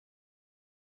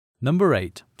Number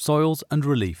 8. Soils and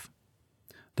relief.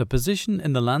 The position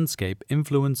in the landscape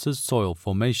influences soil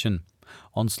formation.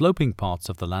 On sloping parts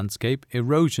of the landscape,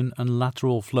 erosion and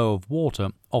lateral flow of water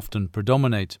often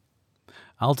predominate.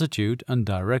 Altitude and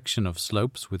direction of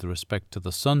slopes with respect to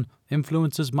the sun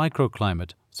influences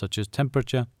microclimate, such as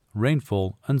temperature,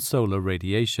 rainfall, and solar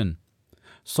radiation.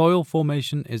 Soil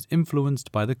formation is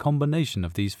influenced by the combination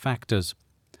of these factors.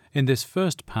 In this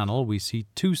first panel, we see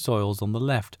two soils on the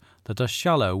left that are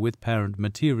shallow with parent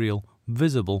material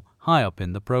visible high up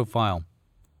in the profile.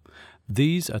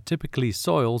 These are typically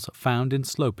soils found in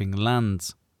sloping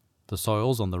lands. The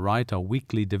soils on the right are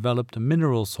weakly developed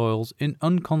mineral soils in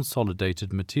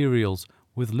unconsolidated materials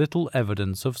with little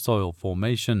evidence of soil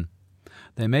formation.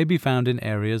 They may be found in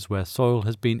areas where soil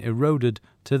has been eroded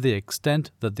to the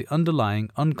extent that the underlying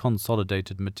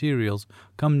unconsolidated materials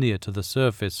come near to the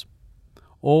surface,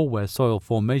 or where soil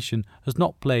formation has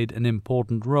not played an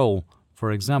important role,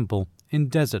 for example, in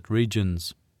desert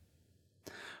regions.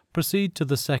 Proceed to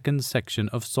the second section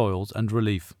of soils and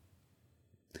relief.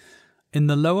 In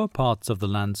the lower parts of the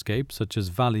landscape, such as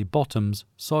valley bottoms,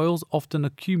 soils often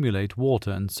accumulate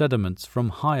water and sediments from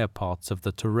higher parts of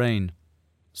the terrain.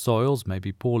 Soils may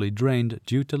be poorly drained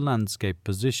due to landscape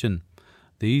position.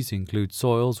 These include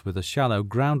soils with a shallow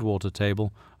groundwater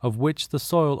table, of which the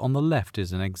soil on the left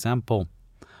is an example,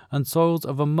 and soils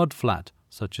of a mudflat,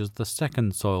 such as the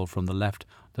second soil from the left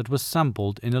that was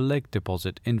sampled in a lake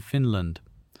deposit in Finland.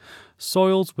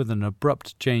 Soils with an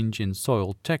abrupt change in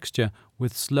soil texture,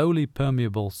 with slowly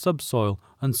permeable subsoil,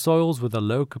 and soils with a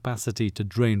low capacity to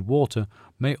drain water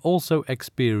may also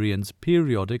experience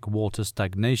periodic water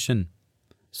stagnation.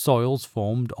 Soils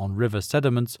formed on river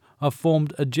sediments are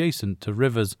formed adjacent to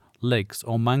rivers, lakes,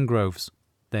 or mangroves.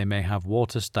 They may have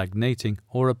water stagnating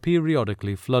or are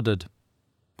periodically flooded.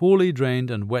 Poorly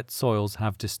drained and wet soils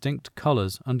have distinct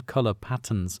colors and color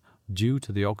patterns due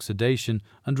to the oxidation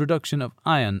and reduction of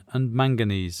iron and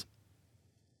manganese.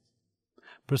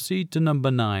 Proceed to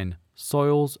number 9.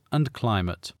 Soils and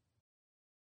climate.